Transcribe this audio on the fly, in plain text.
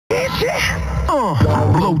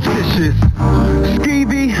Blotitious,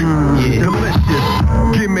 skeevy, delicious.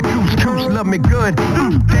 Give me goose, love me good.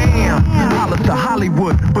 Damn, holla to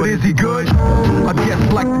Hollywood, but is he good? I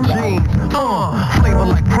guess like the jeans, flavor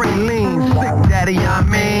like praline. Sick daddy, I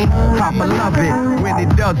mean, Papa love it when he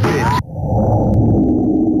does it.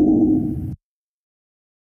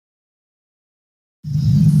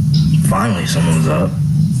 Finally, someone's up.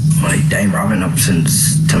 Like, dang, bro, I've been up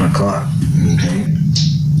since 10 o'clock. Okay.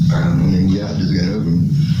 Yeah, I just got up and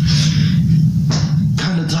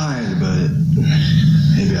kind of tired, but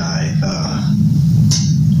maybe I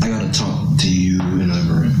gotta talk to you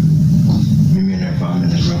whenever. Meet me in there 5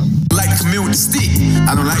 minutes, bro. I like to commit with the stick.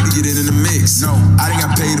 I don't like to get it in the mix. No, I didn't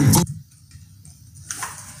got paid to vote.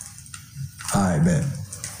 All right, bet.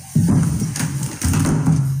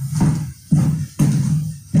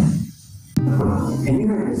 Have you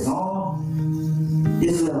heard this song?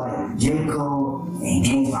 This is like J. Cole and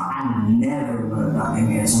James Bond. I never heard about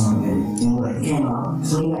him that song, but you know what? It came out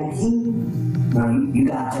 2019. Bro, you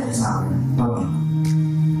gotta check this out, man. Bro.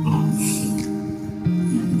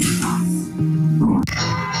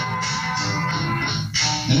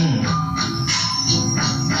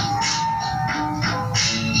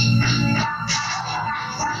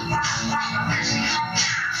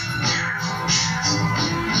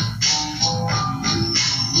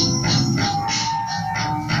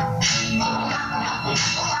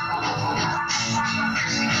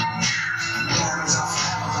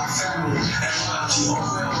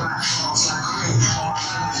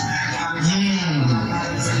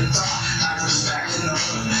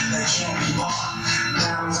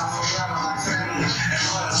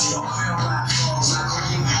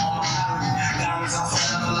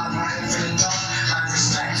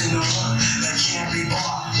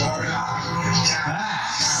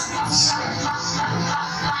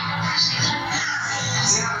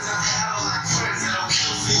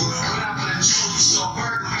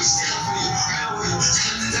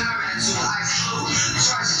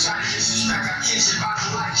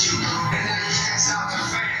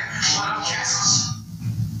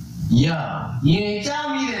 Yo, you ain't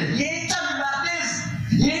tell me this. You ain't tell me about this.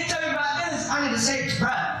 You ain't tell me about this. I need to say,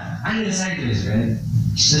 bruh. I need to say this, man.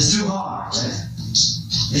 It's too hard, right?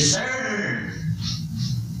 Yes, sir.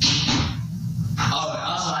 Oh,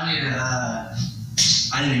 also, I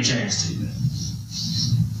need a chance to, man.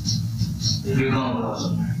 If you're going to go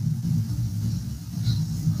somewhere.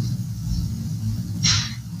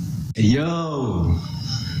 Yo.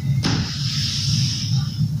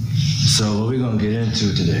 So what we gonna get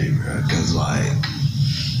into today, bro? Cause like,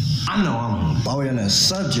 I know I'm always on that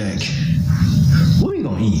subject. What we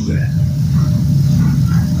gonna eat, bro?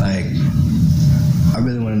 Like, I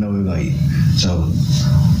really wanna know what we're gonna eat. So,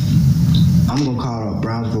 I'm gonna call up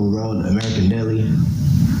Brownsville Road, American Deli.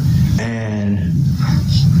 And,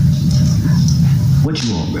 what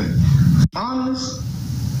you want, bro? Honest?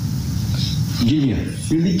 Give me a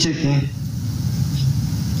Philly chicken,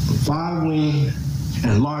 5 wing,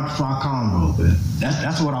 and a large fry combo, bro.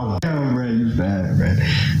 That's what I want. Damn, bro, you fat, bro.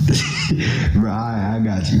 Bro, I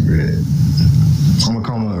got you, bro. I'm gonna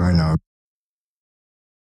come up right now.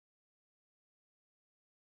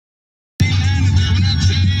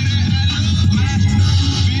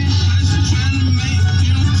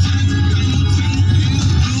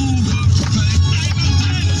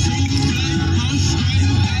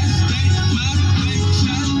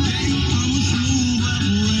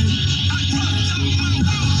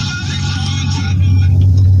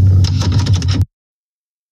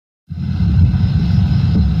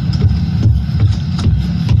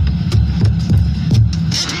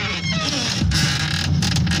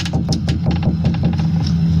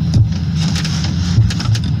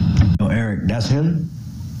 That's him.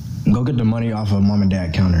 Go get the money off of mom and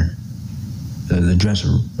dad counter. The dresser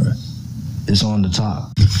room. Right? It's on the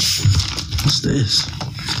top. What's this?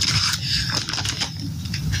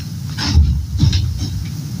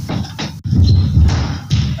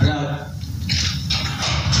 I got it.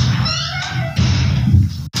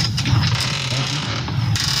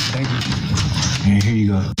 Thank you. Here you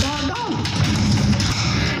go.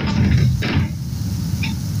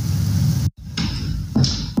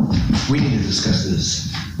 We need to discuss this.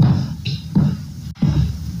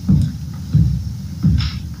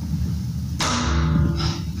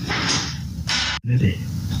 Ready?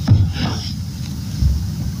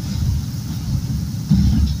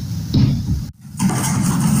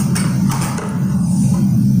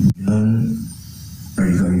 Done. Are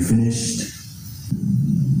you finished?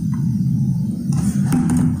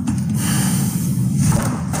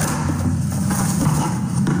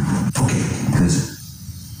 Okay, because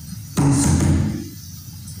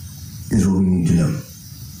is what we need to know.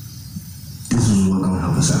 This is what's gonna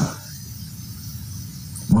help us out.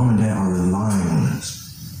 Mom and Dad are relying on us.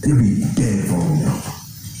 They'd be dead for all we know.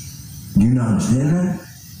 Do you not understand that?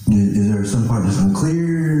 Is there some part that's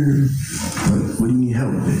unclear? What do you need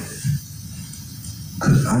help with?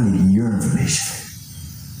 Because I need your information.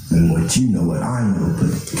 And what you know, what I know, put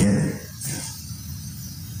it together.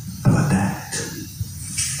 How about that?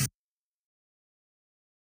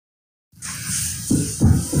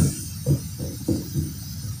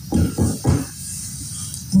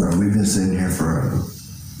 Bro, we've been sitting here for a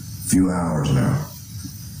few hours now.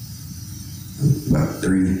 About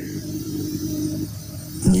 3.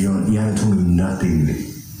 And you haven't told me nothing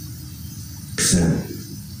except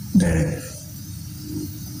that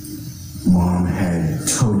Mom had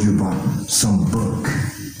told you about some book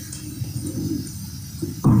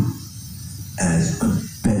as a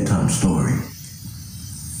bedtime story.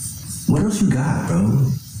 What else you got,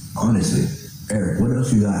 bro? Honestly, Eric, what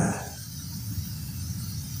else you got?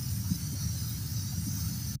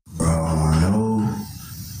 Bro, all I know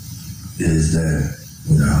is that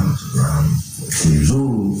when I was around 14 years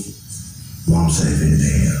old, Mom said if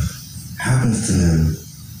anything happens to them,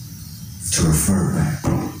 to refer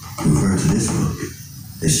to this book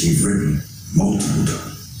that she's written multiple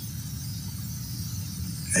times.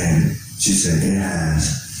 And she said it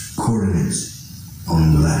has coordinates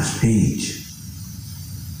on the last page.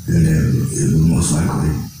 And then it will most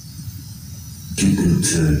likely get them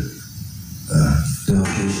to the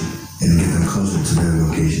location and get them closer to their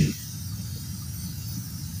location.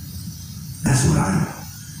 That's what I know.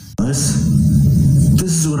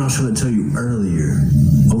 This is what I was trying to tell you earlier.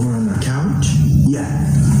 Over on the couch?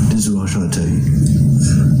 Yeah, this is what I was trying to tell you.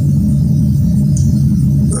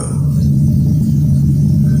 Bro.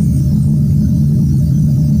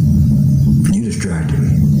 You distracted me.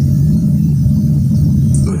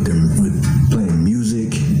 With playing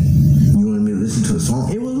music. You wanted me to listen to a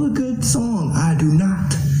song? It was a good song. I do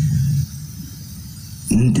not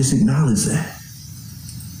disacknowledge that.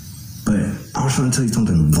 But I was trying to tell you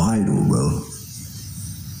something vital, bro.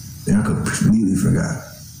 And I completely forgot.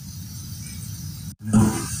 No,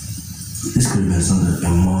 this could have been something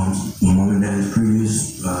in my mom and dad's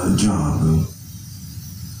previous job, bro.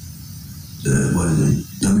 What is it?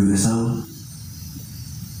 WSO?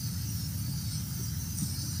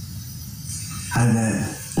 How did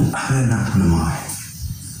that not come to mind?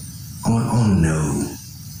 I want to know.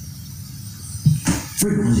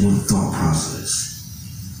 Frequently your thought process.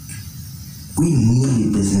 We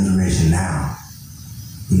need this information now.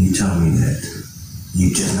 When you tell me that, you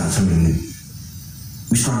just not telling me.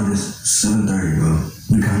 We started this 7:30, bro.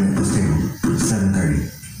 We coming at this table 7:30.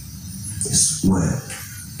 It's what,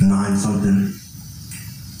 9 something,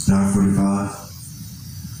 9:45.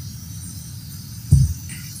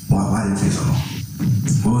 Why did it take so long?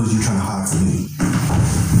 What was you trying to hide from me?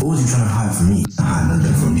 What was you trying to hide from me? I hide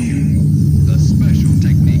nothing from you. The special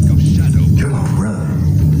technique of shadow. You're my brother.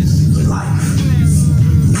 Life.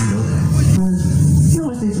 You know that. You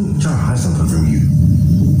always think I'm trying to hide something from you.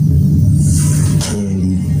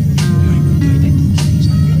 Candy.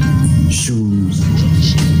 Shoes.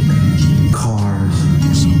 Cars.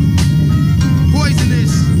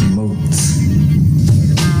 Poisonous. Remotes.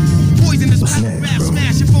 Poisonous. What's next, bro?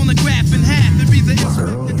 Smash your phonograph in half and be the Your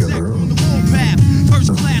girl. on the warpath.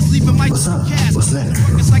 First class, leaving my What's up? cast. What's next,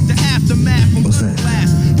 bro? It's like the aftermath from What's first next?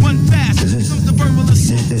 class. One fast. Is this- Comes the verbal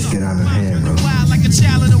assault. This get out of